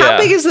of it. How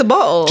big is the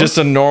bottle? Just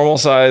a normal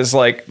size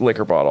like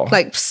liquor bottle.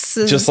 Like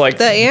just like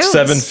 30 ounce?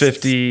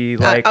 750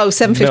 like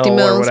 750 mil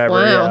mils. or whatever.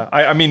 Wow.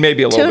 Yeah. I mean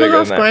maybe a little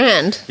bigger than that.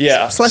 $2,500.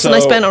 Yeah. It's less than I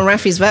spent on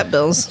Rafi's vet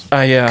bills.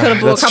 Yeah. Could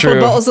have bought a couple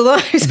of bottles of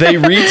those. They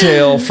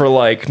retail for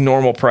like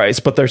normal price,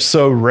 but they're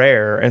so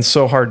rare and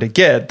so hard to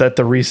get that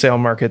the resale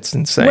market's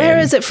insane. Where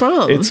is it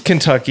from? It's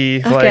Kentucky.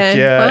 Okay. Like,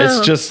 yeah, Wow.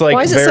 it's just like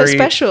why is it so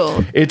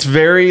special? It's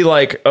very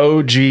like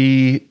OG.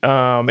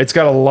 It's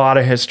got a lot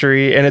of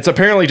history, and it's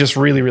apparently just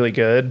really, really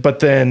good. But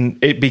then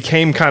it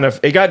became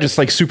it got just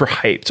like super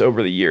hyped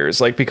over the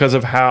years, like because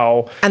of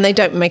how. And they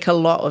don't make a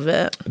lot of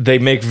it. They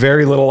make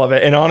very little of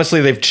it, and honestly,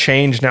 they've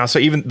changed now. So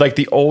even like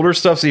the older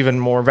stuff's even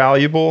more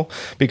valuable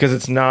because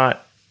it's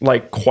not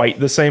like quite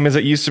the same as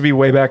it used to be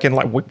way back in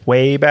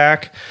way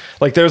back.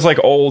 Like there's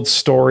like old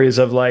stories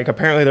of like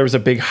apparently there was a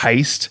big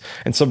heist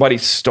and somebody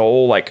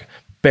stole like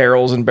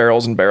barrels and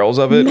barrels and barrels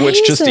of it,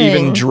 which just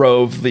even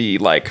drove the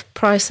like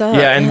price up.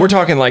 Yeah, and we're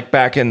talking like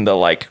back in the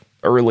like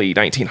early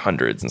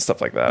 1900s and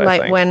stuff like that.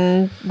 Like I think.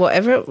 when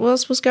whatever it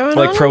was going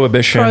on, like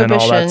prohibition and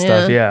all that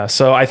stuff. Yeah.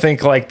 So I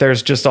think like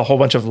there's just a whole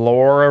bunch of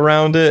lore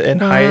around it and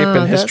hype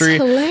and history.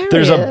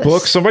 There's a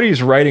book.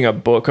 Somebody's writing a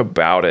book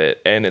about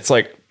it, and it's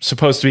like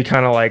supposed to be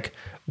kind of like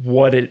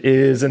what it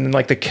is, and then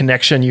like the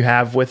connection you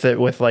have with it,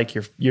 with like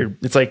your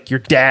it's like your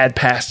dad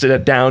passed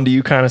it down to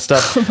you kind of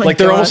stuff. Like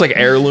they're almost like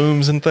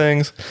heirlooms and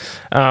things.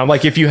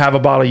 Like if you have a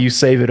bottle, you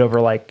save it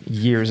over like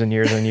years and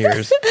years and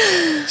years.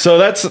 So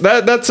that's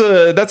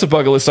a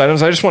bucket list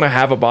items. I just want to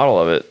have a bottle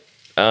of it.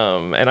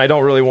 And I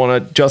don't really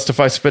want to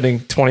justify spending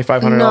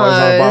 $2,500 on a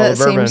bottle of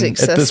bourbon at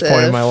this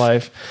point in my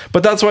life.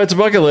 But that's why it's a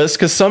bucket list,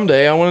 because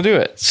someday I want to do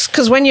it.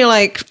 Because when you're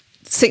like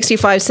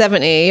 65,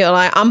 70, you're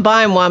like, I'm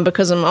buying one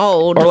because I'm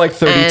old. Or like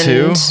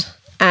 32.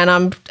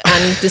 And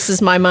this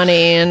is my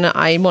money and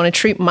I want to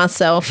treat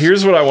myself.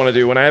 Here's what I want to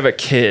do. When I have a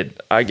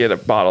kid, I get a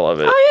bottle of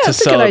it to celebrate.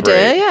 That's a good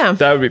idea, yeah.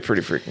 That would be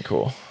pretty freaking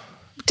cool.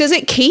 Does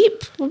it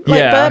keep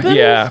bourbon?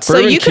 Yeah. So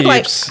bourbon you could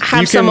like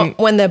have some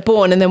when they're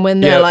born, and then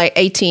when they're like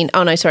 18,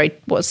 oh no, sorry,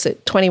 what's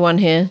it, 21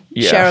 here,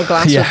 share a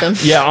glass with them.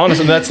 Yeah,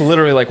 honestly, that's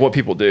literally like what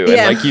people do.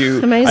 Yeah, and like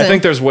amazing. I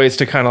think there's ways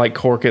to kind of like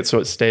cork it so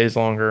it stays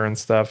longer and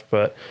stuff.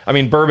 But I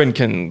mean, bourbon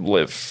can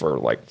live for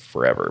like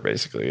forever,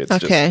 basically. It's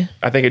okay.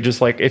 I think it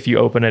just like if you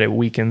open it, it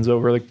weakens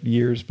over like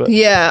years. But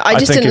yeah, I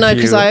just didn't know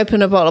because I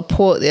opened a bottle of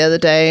port the other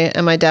day,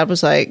 and my dad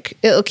was like,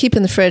 "It'll keep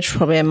in the fridge for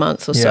probably a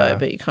month or so,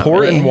 but you can't."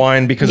 Port and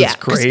wine because it's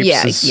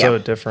grapes is so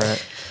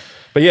different.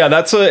 But yeah,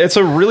 it's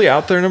a really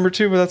out there number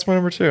 2, but that's my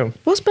number 2.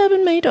 What's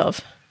bourbon made of?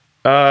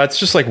 It's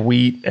just like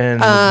wheat and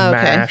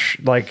mash.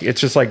 Like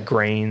it's just like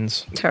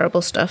grains.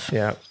 Terrible stuff.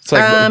 Yeah. It's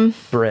like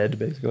bread,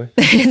 basically.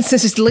 It's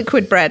just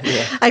liquid bread.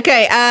 Yeah.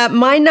 Okay.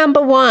 My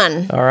number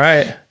 1. All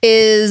right.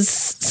 Is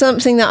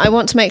something that I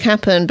want to make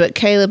happen, but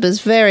Caleb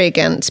is very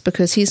against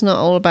because he's not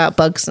all about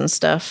bugs and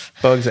stuff.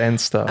 Bugs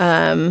and stuff.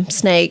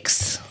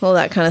 Snakes, all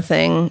that kind of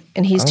thing.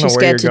 And he's too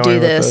scared to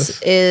do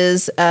this.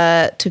 Is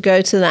to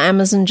go to the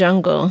Amazon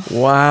jungle.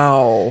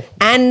 Wow.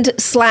 And /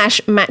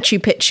 Machu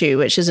Picchu,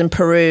 which is in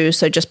Peru,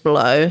 so just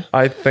below.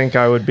 I think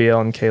I would be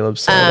on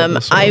Caleb's side on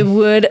this one. I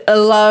would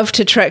love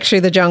to trek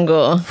through the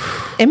jungle.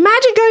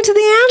 Imagine going to the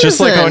Amazon. Just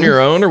like on your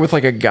own or with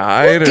like a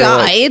guide?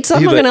 Guide. So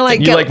I'm not going to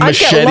like get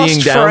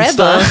lost down forever.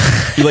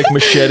 Stuff? You like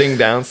macheting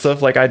down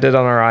stuff like I did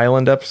on our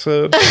island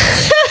episode?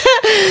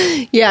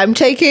 Yeah, I'm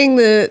taking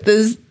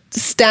the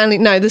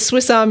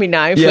Swiss Army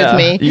knife with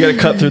me. You got to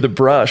cut through the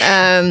brush.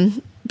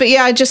 But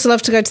yeah, I'd just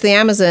love to go to the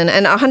Amazon,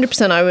 and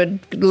 100% I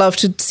would love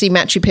to see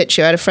Machu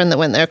Picchu. I had a friend that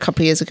went there a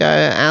couple of years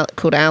ago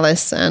called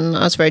Alice, and I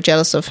was very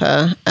jealous of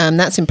her.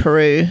 That's in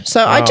Peru.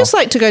 So I'd just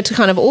like to go to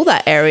kind of all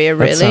that area,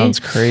 really. That sounds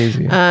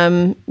crazy.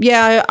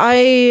 Yeah,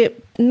 I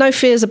no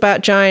fears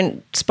about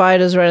giant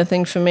spiders or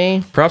anything for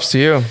me. Props to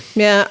you.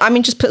 Yeah, I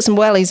mean, just put some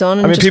wellies on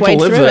and just people wade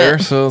live through there,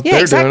 it. so yeah,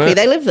 they're exactly. doing it.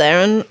 They live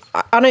there, and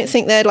I don't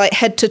think they're like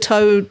head to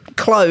toe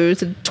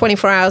clothed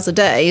 24 hours a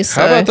day.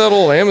 So how about that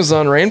old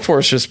Amazon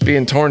rainforest just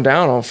being torn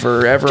down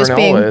forever just and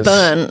being always?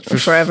 burnt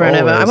forever and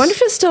ever. I wonder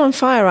if it's still on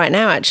fire right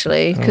now,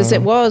 actually, because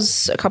it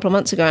was a couple of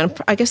months ago,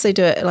 and I guess they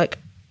do it like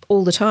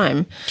all the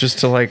time. Just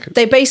to like...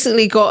 They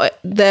basically got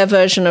their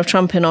version of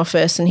Trump in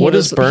office, and what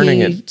is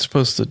burning it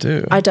supposed to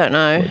do? I don't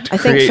know. I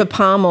think for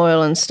palm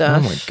oil and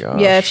stuff. Oh my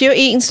god! Yeah, if you're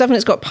eating stuff and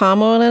it's got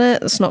palm oil in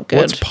it, that's not good.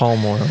 What's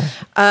palm oil?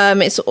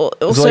 It's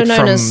also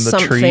known as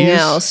something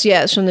else.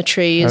 Yeah, it's from the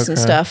trees and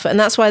stuff, and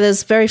that's why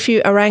there's very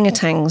few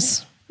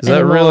orangutans. Is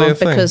that really a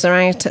thing? Because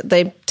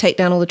they take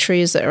down all the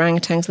trees that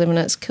orangutans live in.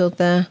 It's killed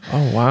their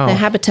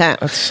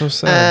habitat. That's so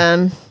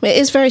sad. It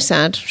is very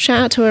sad. Shout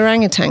out to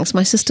orangutans,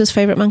 my sister's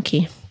favorite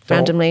monkey.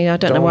 Randomly, I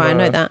don't know why I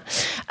know that.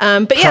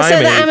 But yeah, so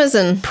the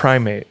Amazon.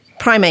 Primate.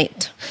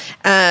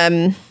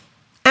 Amazon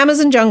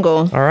Amazon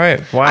Jungle. All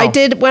right. Wow. I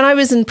did when I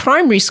was in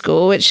primary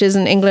school, which is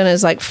in England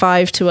is like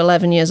 5 to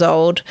 11 years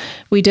old.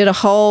 We did a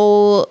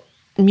whole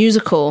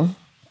musical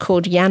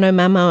called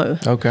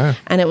Yanomamo. Okay.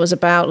 And it was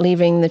about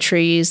leaving the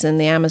trees in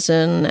the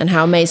Amazon and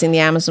how amazing the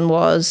Amazon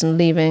was and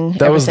leaving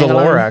That was the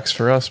everything alone. Lorax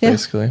for us,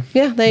 basically.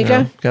 Yeah, there you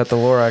go. Got the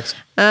Lorax.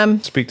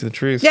 Speak to the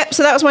trees. Yep,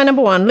 so that was my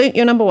number one. Luke,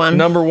 your number one.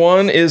 Number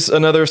one is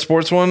another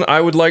sports one.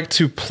 I would like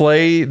to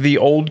play the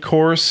old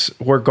course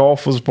where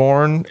golf was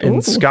born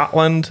in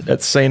Scotland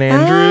at St.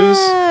 Andrews.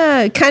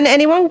 Can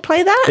anyone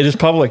play that? It is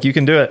public. You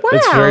can do it. Wow.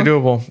 It's very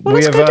doable. Well,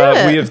 let's go do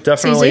it. We have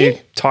definitely It's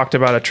easy. talked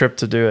about a trip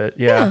to do it.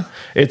 Yeah.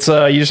 It's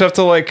you just have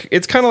to like,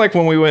 it's kind of like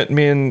when we went,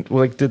 me and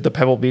like did the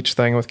Pebble Beach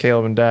thing with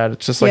Caleb and Dad.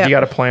 It's just like, you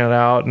got to plan it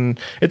out and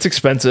it's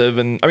expensive.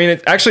 And I mean,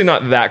 it's actually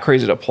not that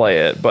crazy to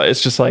play it, but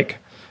it's just like,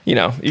 you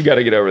know, you got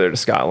to get over there to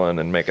Scotland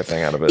and make a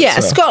thing out of it. Yeah,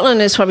 so.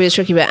 Scotland is probably a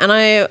tricky bit. And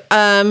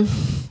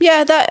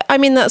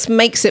that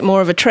makes it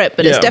more of a trip,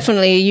 but it's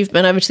definitely, you've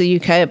been over to the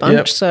UK a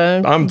bunch,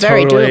 so I'm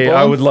very totally, doable.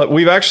 I would love,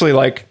 we've actually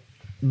like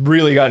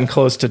really gotten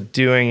close to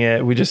doing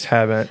it. We just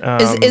haven't.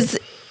 Is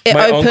it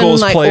my open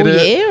uncle's like played all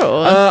it. year?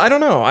 Or? I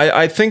don't know.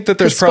 I think that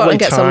there's probably Scotland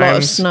gets times. a lot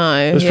of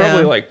snow. There's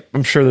probably like,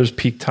 I'm sure there's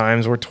peak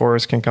times where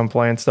tourists can come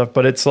play and stuff,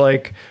 but it's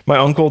like my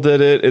uncle did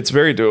it. It's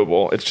very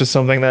doable. It's just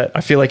something that I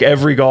feel like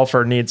every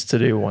golfer needs to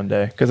do one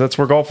day because that's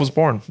where golf was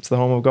born. It's the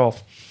home of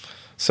golf.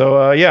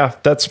 So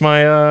that's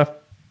my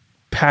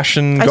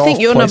passion. I golf think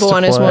your place number to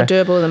one is play. more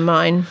doable than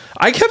mine.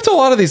 I kept a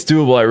lot of these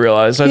doable. I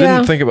realized I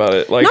didn't think about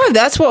it. Like, no,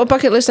 that's what a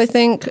bucket list. I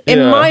think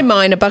in my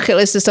mind, a bucket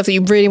list is stuff that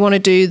you really want to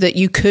do that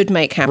you could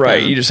make happen.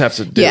 right? You just have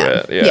to do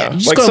it. Yeah, Yeah, you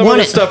just like gotta some of want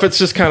the it. stuff, it's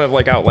just kind of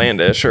like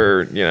outlandish,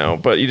 or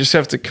but you just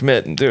have to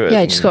commit and do it. Yeah,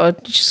 you just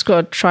got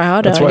to try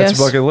harder. That's why I it's guess.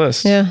 a bucket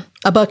list. Yeah,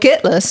 a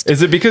bucket list.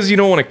 Is it because you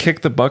don't want to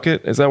kick the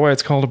bucket? Is that why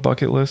it's called a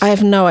bucket list? I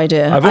have no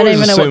idea. I've I don't always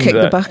even know what assumed kick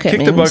the that. bucket Kick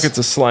means. the bucket's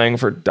a slang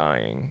for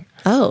dying.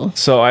 Oh,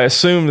 So I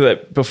assumed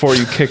that before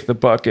you kick the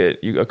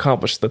bucket, you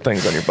accomplish the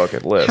things on your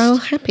bucket list. how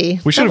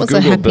happy. We should That have was a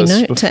Googled happy this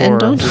note before. to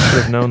end on. We should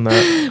have known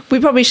that. We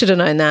probably should have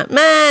known that.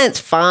 Man, it's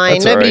fine.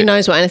 That's all Nobody right.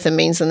 knows what anything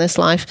means in this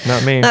life.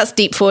 Not me. That's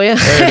deep for you.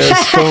 There it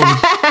is. Boom.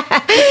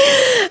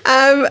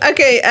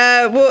 Okay,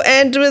 we'll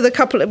end with a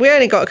couple. We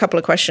only got a couple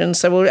of questions,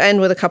 so we'll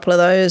end with a couple of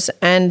those,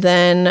 and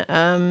then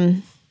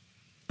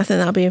I think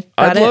that'll be about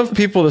I'd it. love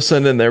people to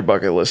send in their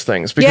bucket list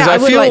things because Yeah, I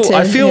would like to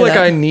I feel hear like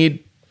that. I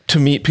need to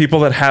meet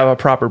people that have a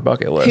proper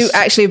bucket list. who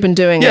actually have been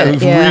doing it.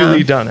 who've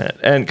really done it.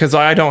 And because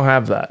I don't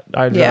have that.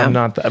 I'm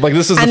not that. Like,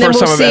 this is And the then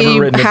first we'll time I've ever see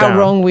written it how down.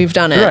 wrong we've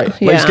done it. Right.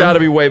 Like, Yeah. it's got to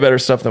be way better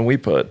stuff than we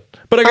put.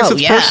 But I guess Oh,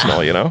 it's yeah.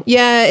 personal,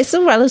 Yeah, it's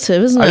all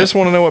relative, isn't it? I just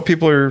want to know what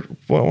people are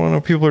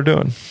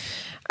doing.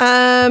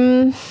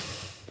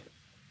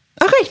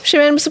 Okay, should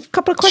we end with a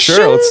couple of questions?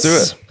 Sure, let's do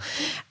it.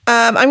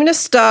 I'm going to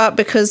start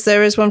because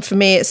there is one for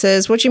me. It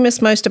says, "What do you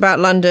miss most about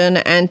London?"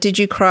 And did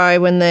you cry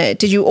when they?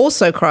 Did you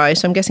also cry?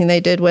 So I'm guessing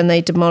they did when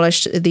they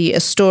demolished the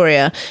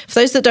Astoria. For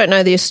those that don't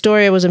know, the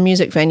Astoria was a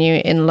music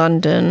venue in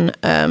London.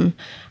 I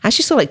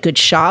actually saw like Good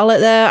Charlotte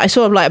there. I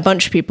saw like a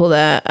bunch of people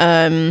there.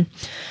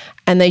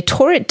 And they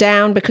tore it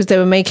down because they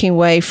were making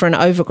way for an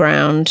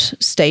overground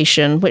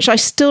station, which I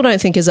still don't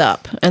think is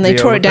up. And they The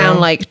tore it down overground?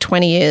 like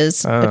 20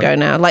 years ago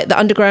now. Like the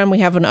underground, we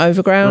have an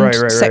overground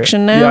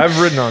section now. Yeah, I've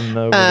ridden on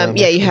the overground,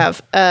 Yeah, you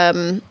actually.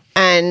 have.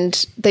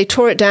 And they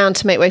tore it down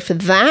to make way for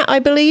that, I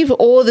believe,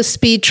 or the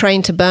speed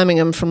train to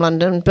Birmingham from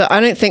London. But I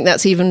don't think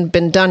that's even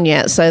been done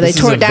yet. So they This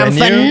is tore a it down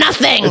venue? for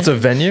nothing. It's a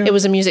venue? It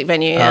was a music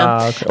venue,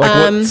 yeah. Okay.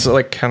 Like, what's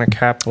like kind of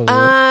cap was it?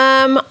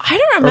 I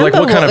don't remember like,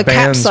 what kind what of the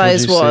cap bands would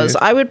size you see? was.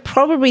 I would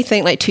probably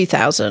think like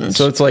 2,000.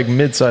 So it's like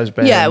mid-sized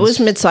bands. Yeah, it was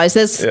mid-sized.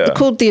 There's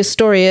called the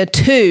Astoria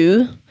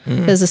 2.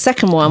 Mm-hmm. There's a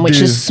second one,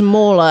 which is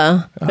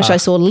smaller, which I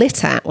saw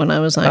lit at when I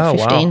was like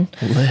 15.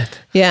 Wow. Lit.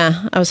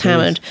 Yeah, I was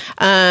hammered.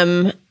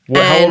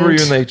 How old were you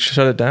when they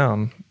shut it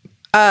down?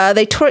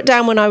 They tore it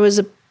down when I was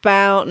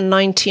about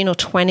 19 or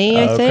 20,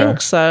 I think. okay.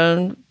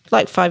 So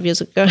like 5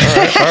 years ago. All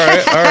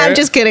right. I'm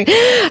just kidding.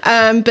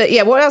 But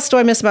yeah, what else do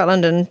I miss about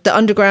London? The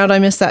underground, I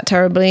miss that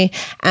terribly.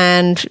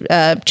 And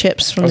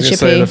chips from I the was gonna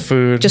chippy. say the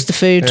food. Just the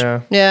food.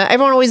 Yeah.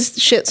 Everyone always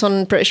shits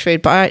on British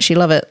food, but I actually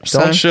love it.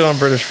 Don't shit on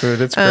British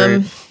food. It's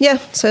great. Yeah,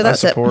 so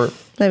that's support. it.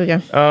 There we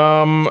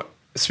go.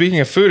 Speaking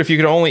of food, if you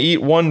could only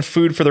eat one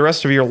food for the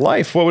rest of your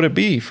life, what would it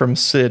be? From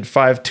Sid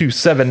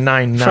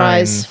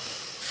 52799.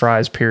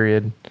 Fries,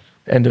 period.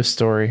 End of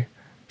story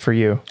for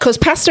you. Because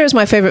pasta is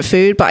my favorite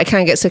food, but I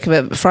can't get sick of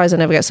it. But fries I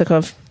never get sick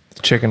of.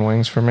 Chicken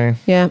wings for me.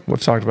 Yeah. We've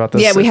talked about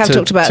this. Yeah, we have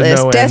talked about this.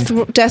 no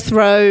end. Death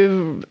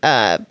Row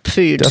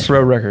food. Death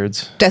Row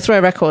Records. Death Row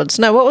Records.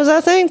 No, what was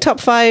that thing? Top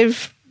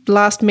 5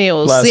 last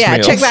meals. Last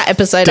meals. Check that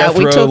episode Death out.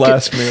 We Row talk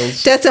Last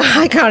Meals.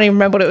 I can't even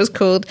remember what it was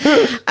called.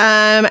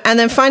 And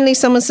then finally,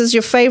 someone says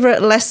your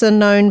favorite lesser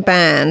known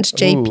band,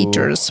 Jay Ooh,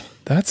 Peters.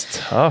 That's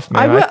tough,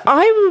 man.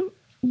 I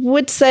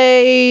would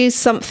say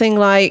something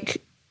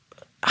like.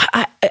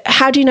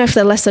 How do you know if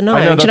they're lesser known?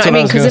 I know, do you know that's what I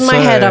mean? what I Because was in my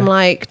gonna head, say. I'm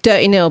like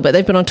Dirty Nil, but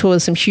they've been on tour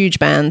with some huge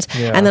bands,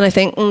 Yeah. and then I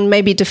think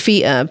maybe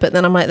Defeater, but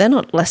then I'm like they're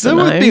not lesser That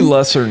known. would be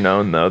lesser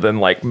known though than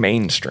like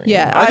mainstream.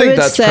 Yeah, I think would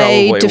that's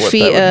say probably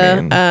Defeater.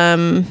 what that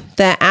would mean.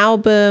 their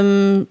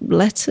album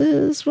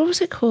Letters. What was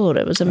it called?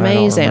 It was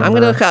amazing. I'm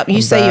going to look up.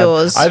 You say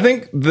yours. I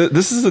think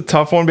this is a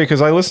tough one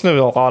because I listen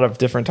to a lot of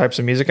different types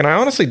of music, and I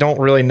honestly don't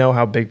really know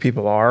how big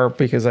people are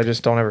because I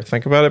just don't ever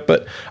think about it.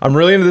 But I'm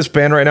really into this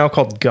band right now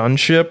called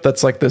Gunship.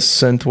 That's like this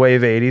synthwave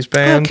 80s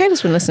band.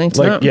 Caleb's been listening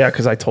to that. Yeah,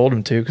 because I told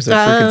him to because they're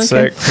freaking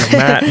sick. 'Cause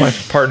Matt, my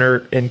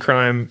partner in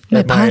crime,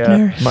 not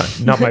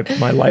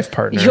my life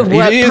partner. Your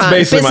work he is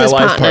basically my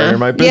life partner,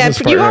 my business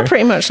partner. You are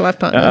pretty much life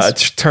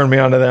partners. Turned me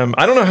on to them.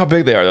 I don't know how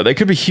big they are though. They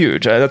could be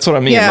huge. That's what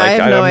I mean. Yeah,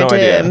 like, I have no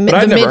idea.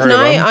 But The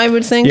Midnight, I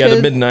would think,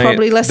 is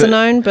probably lesser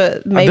known,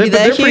 but maybe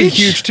they're pretty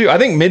huge too. I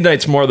think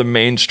Midnight's more the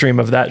mainstream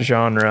of that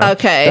genre.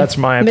 Okay, that's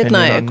my opinion.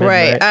 Midnight,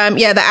 great.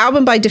 The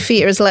album by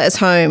Defeater is "Let Us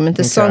Home."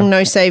 The song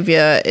 "No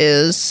Savior"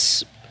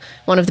 is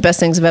one of the best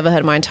things I've ever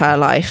heard in my entire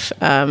life.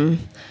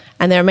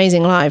 And they're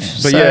amazing live.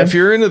 But yeah, if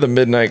you're into the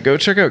Midnight, go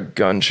check out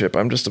Gunship.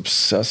 I'm just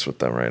obsessed with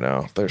them right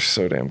now. They're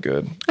so damn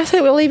good. I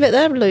think we'll leave it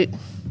there, Luke.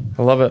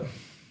 I love it.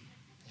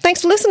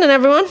 Thanks for listening,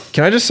 everyone.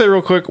 Can I just say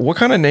real quick, what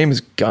kind of name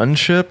is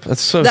Gunship? That's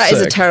so sick. That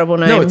is a terrible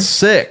name. No, it's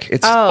sick.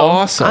 It's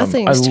awesome. I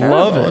think it's terrible.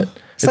 Love it.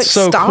 It's like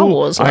so Star cool.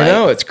 Wars. I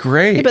know, it's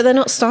great. Yeah, but they're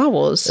not Star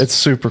Wars. It's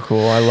super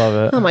cool. I love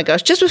it. Oh my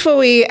gosh. Just before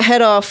we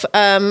head off,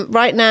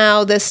 right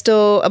now there's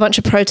still a bunch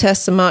of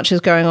protests and marches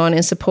going on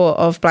in support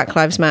of Black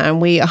Lives Matter,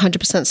 and we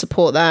 100%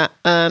 support that.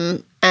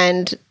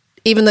 And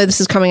even though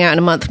this is coming out in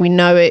a month, we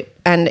know it.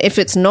 And if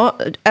it's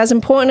not as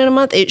important in a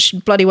month, it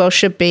bloody well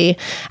should be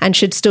and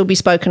should still be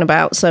spoken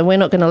about. So we're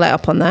not going to let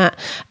up on that.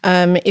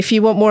 If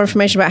you want more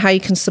information about how you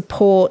can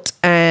support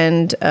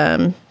and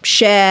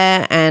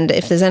share, and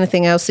if there's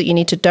anything else that you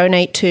need to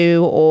donate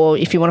to, or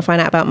if you want to find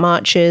out about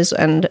marches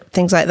and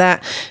things like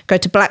that, go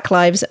to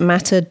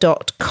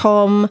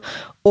blacklivesmatter.com.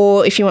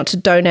 Or if you want to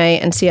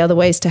donate and see other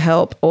ways to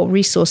help or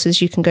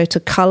resources, you can go to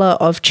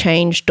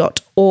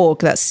colorofchange.org.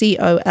 That's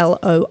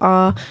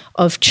COLOR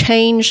of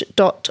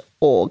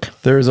change.org.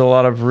 There's a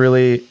lot of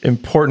really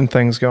important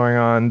things going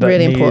on that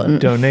need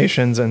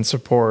donations and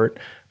support.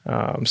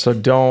 So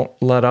don't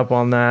let up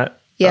on that.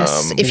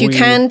 Yes. If you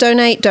can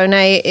donate.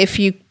 If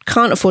you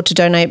can't afford to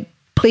donate,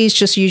 please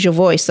just use your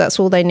voice. That's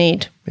all they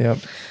need. Yep.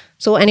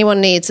 So all anyone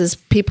needs is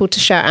people to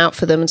shout out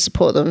for them and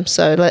support them.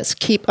 So let's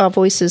keep our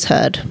voices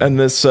heard. And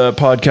this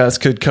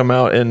podcast could come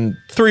out in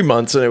 3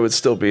 months and it would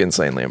still be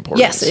insanely important.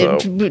 Yes, so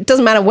it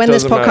doesn't matter when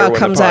this podcast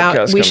comes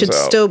out. We should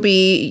still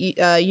be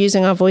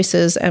using our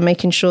voices and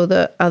making sure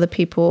that other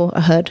people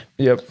are heard.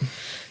 Yep.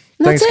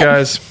 Thanks,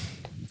 guys.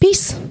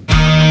 Peace.